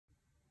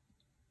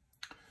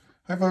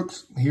Hi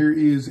folks, here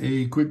is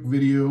a quick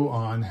video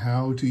on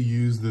how to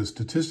use the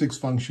statistics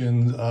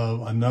functions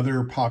of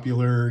another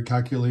popular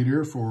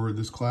calculator for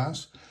this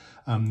class.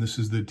 This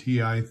is the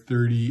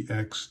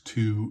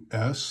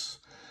TI-30XIIS.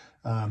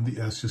 The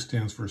S just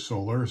stands for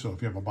solar, so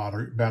if you have a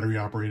battery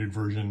operated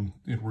version,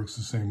 it works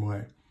the same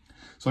way.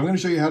 So I'm going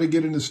to show you how to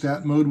get into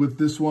stat mode with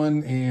this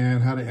one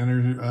and how to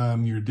enter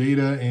your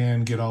data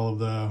and get all of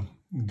the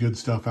good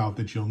stuff out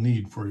that you'll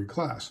need for your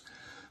class.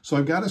 So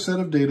I've got a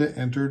set of data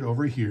entered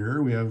over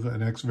here. We have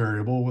an X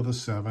variable with a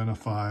 7, a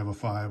 5, a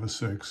 5, a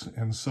 6,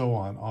 and so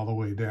on, all the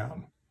way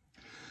down.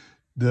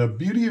 The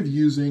beauty of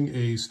using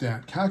a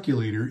stat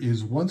calculator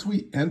is once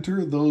we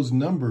enter those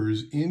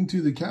numbers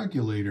into the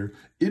calculator,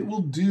 it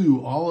will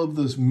do all of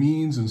the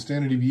means and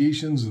standard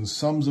deviations and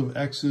sums of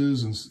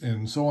X's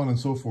and so on and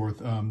so forth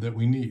that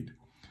we need.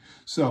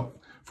 So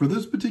for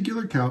this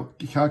particular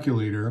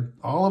calculator,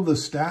 all of the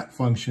stat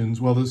functions,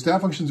 well, the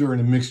stat functions are in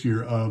a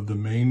mixture of the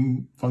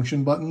main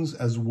function buttons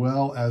as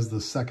well as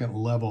the second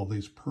level,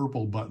 these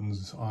purple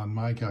buttons on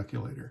my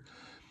calculator.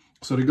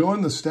 So to go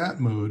in the stat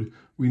mode,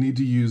 we need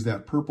to use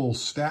that purple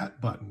stat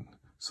button.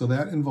 So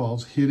that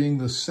involves hitting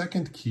the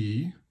second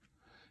key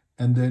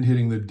and then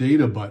hitting the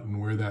data button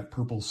where that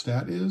purple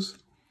stat is.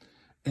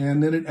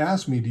 And then it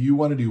asks me, do you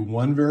want to do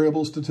one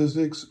variable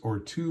statistics or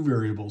two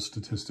variable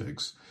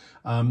statistics?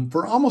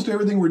 For almost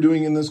everything we're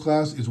doing in this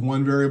class is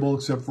one variable,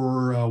 except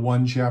for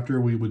one chapter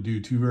we would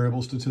do two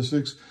variable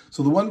statistics.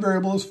 So the one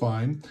variable is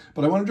fine,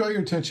 but I want to draw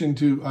your attention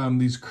to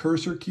these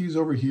cursor keys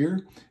over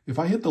here. If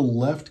I hit the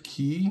left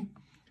key,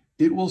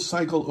 it will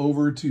cycle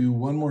over to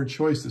one more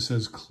choice that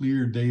says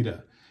clear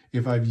data.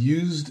 If I've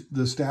used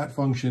the stat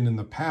function in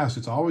the past,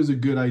 it's always a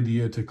good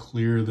idea to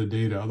clear the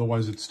data.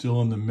 Otherwise, it's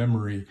still in the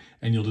memory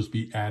and you'll just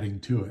be adding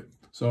to it.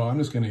 So I'm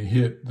just going to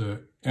hit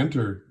the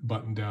enter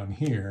button down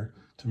here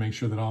to make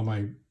sure that all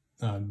my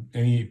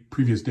any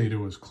previous data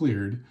was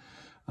cleared,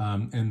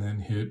 and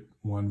then hit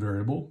one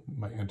variable,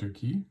 my enter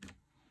key.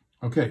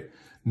 Okay,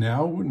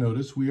 now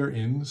notice we are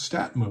in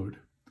stat mode.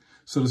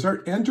 So to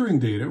start entering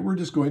data, we're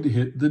just going to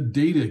hit the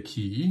data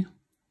key,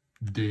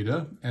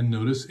 data, and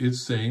notice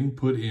it's saying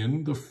put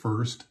in the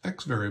first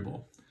X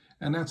variable,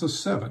 and that's a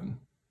 7.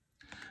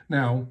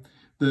 Now,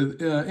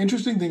 the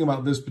interesting thing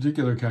about this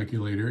particular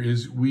calculator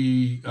is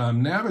we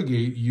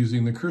navigate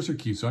using the cursor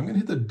key. So I'm going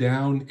to hit the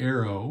down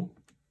arrow,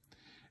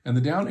 and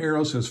the down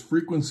arrow says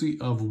frequency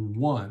of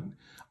 1.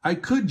 I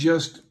could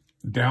just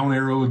down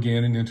arrow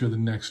again and enter the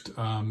next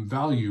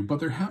value, but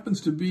there happens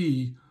to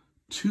be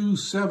 2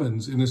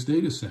 7s in this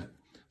data set.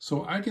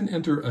 So I can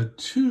enter a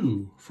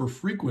 2 for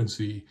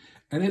frequency,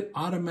 and it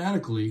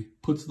automatically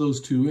puts those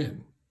 2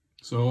 in.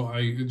 So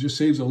it just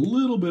saves a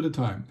little bit of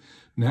time.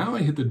 Now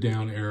I hit the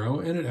down arrow,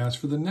 and it asks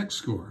for the next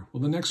score.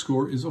 Well, the next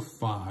score is a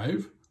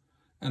 5,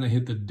 and I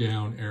hit the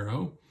down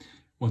arrow.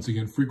 Once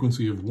again,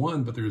 frequency of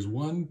 1, but there's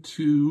 1,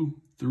 2,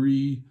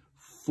 3,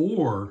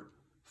 4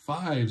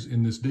 5s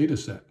in this data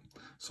set.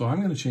 So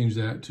I'm going to change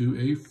that to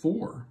a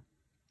 4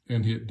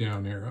 and hit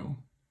down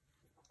arrow.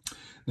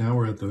 Now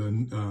we're at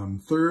the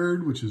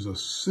third, which is a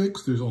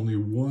 6. There's only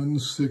one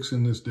 6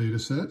 in this data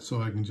set,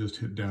 so I can just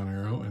hit down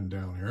arrow and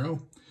down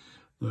arrow.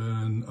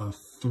 Then a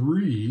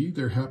 3,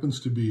 there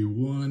happens to be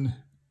 1,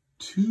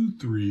 2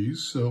 3s,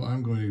 so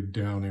I'm going to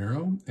down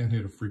arrow and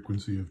hit a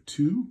frequency of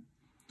 2.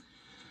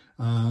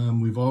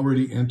 We've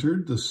already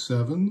entered the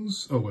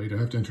 7s. Oh wait, I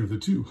have to enter the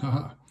 2,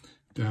 haha.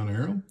 Down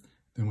arrow,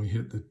 then we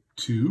hit the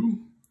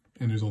 2,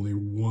 and there's only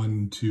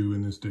 1 2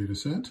 in this data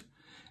set.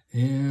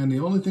 And the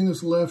only thing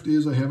that's left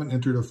is I haven't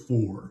entered a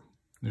 4.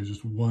 There's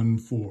just 1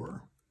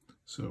 4,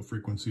 so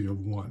frequency of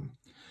 1.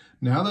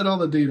 Now that all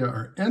the data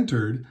are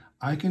entered,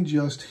 I can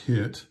just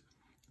hit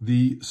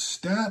the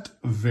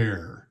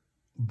stat_var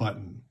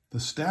button. The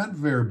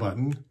stat_var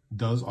button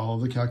does all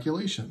of the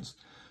calculations.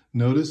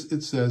 Notice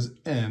it says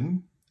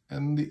n,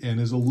 and the n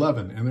is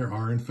 11, and there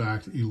are in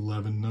fact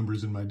 11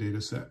 numbers in my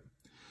data set.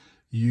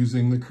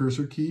 Using the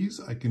cursor keys,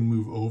 I can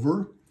move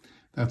over.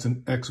 That's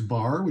an X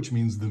bar, which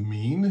means the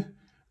mean.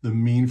 The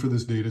mean for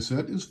this data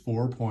set is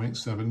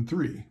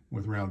 4.73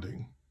 with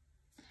rounding.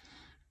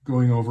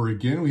 Going over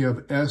again, we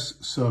have S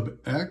sub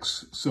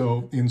X.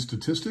 So in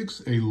statistics,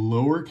 a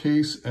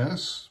lowercase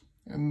s,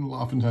 and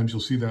oftentimes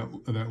you'll see that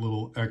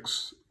little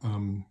X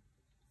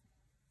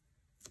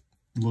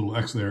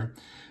there,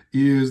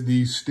 is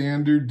the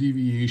standard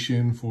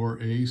deviation for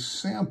a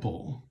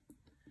sample.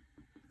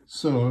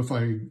 So if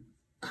I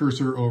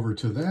cursor over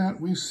to that,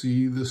 we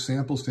see the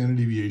sample standard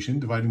deviation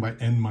dividing by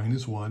n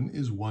minus 1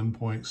 is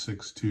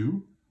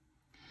 1.62.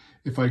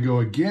 If I go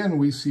again,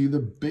 we see the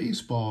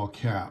baseball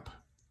cap.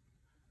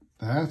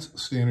 That's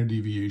standard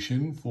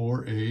deviation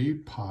for a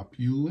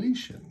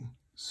population.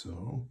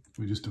 So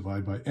we just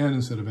divide by n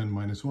instead of n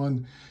minus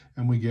 1,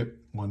 and we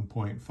get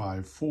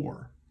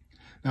 1.54.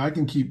 Now I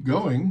can keep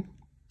going,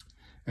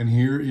 and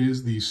here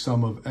is the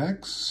sum of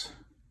X,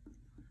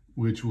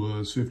 which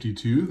was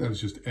 52. That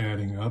was just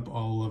adding up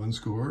all 11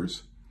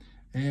 scores.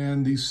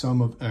 And the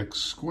sum of X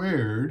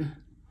squared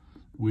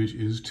which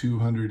is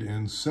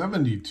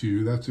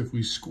 272. That's if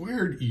we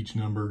squared each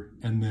number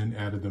and then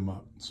added them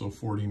up. So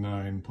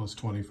 49 plus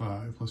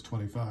 25 plus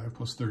 25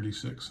 plus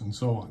 36 and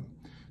so on,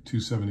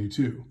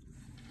 272.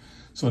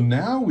 So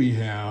now we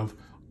have,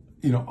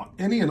 you know,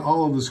 any and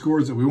all of the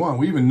scores that we want.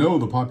 We even know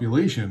the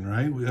population,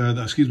 right? We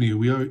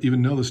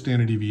even know the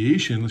standard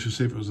deviation. Let's just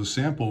say if it was a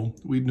sample,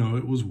 we'd know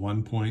it was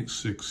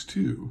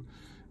 1.62.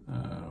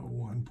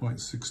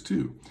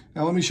 1.62.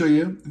 Now let me show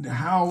you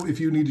how, if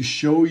you need to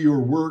show your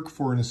work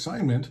for an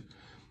assignment,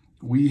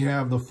 we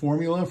have the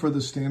formula for the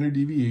standard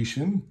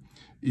deviation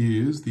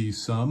is the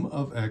sum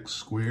of x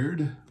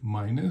squared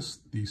minus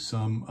the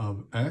sum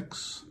of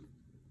x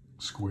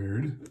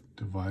squared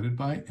divided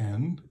by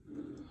n,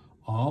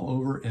 all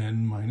over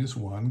n minus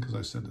 1, because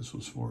I said this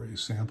was for a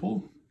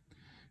sample,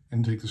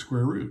 and take the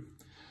square root.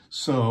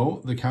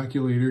 So the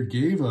calculator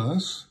gave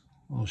us,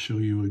 I'll show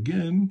you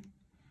again,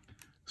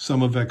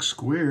 sum of x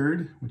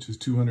squared, which is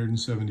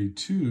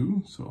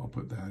 272, so I'll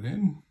put that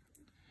in,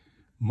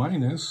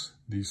 minus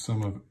the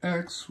sum of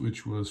x,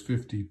 which was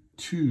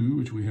 52,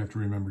 which we have to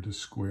remember to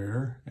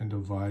square, and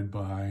divide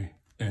by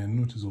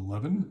n, which is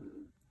 11,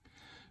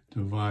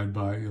 divide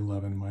by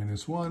 11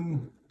 minus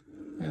 1,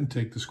 and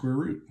take the square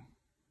root.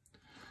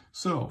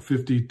 So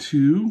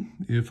 52,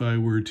 if I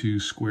were to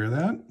square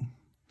that,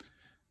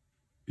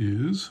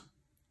 is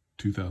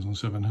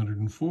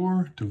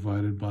 2,704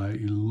 divided by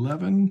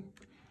 11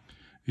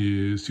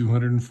 is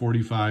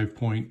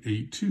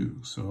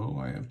 245.82. So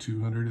I have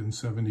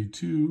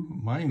 272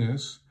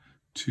 minus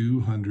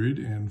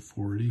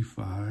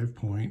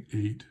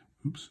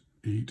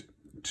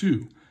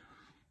 245.82.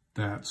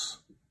 That's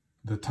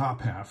the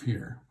top half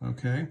here,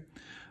 okay?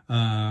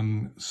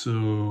 I'll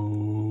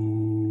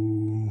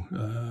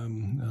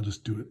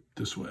just do it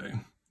this way.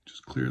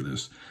 Just clear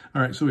this.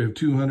 All right, so we have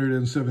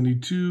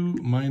 272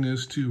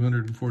 minus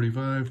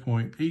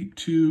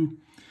 245.82,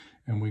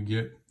 and we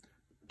get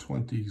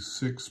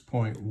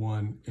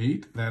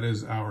 26.18. That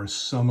is our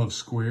sum of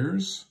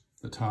squares,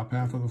 the top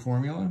half of the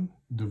formula,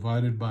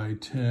 divided by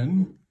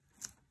 10.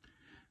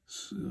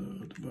 So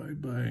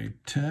divide by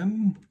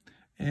 10,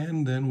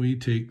 and then we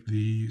take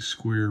the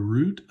square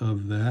root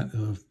of that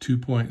of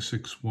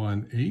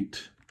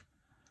 2.618.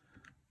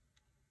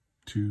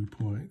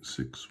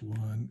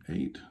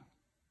 2.618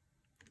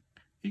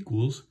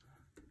 equals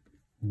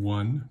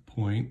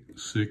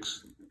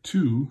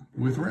 1.62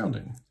 with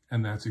rounding.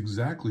 And that's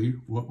exactly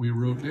what we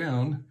wrote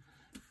down.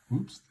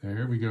 Oops,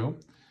 there we go.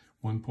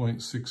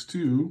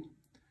 1.62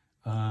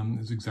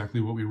 is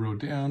exactly what we wrote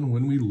down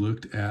when we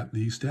looked at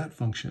the stat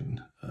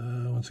function.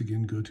 Once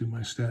again, go to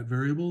my stat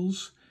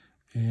variables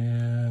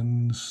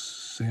and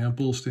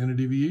sample standard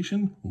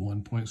deviation,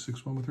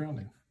 1.61 with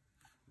rounding.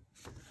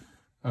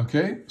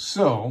 Okay,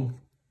 so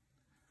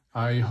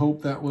I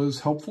hope that was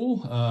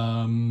helpful,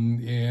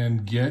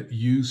 and get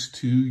used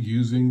to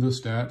using the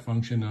stat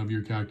function of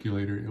your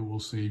calculator. It will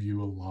save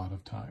you a lot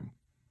of time.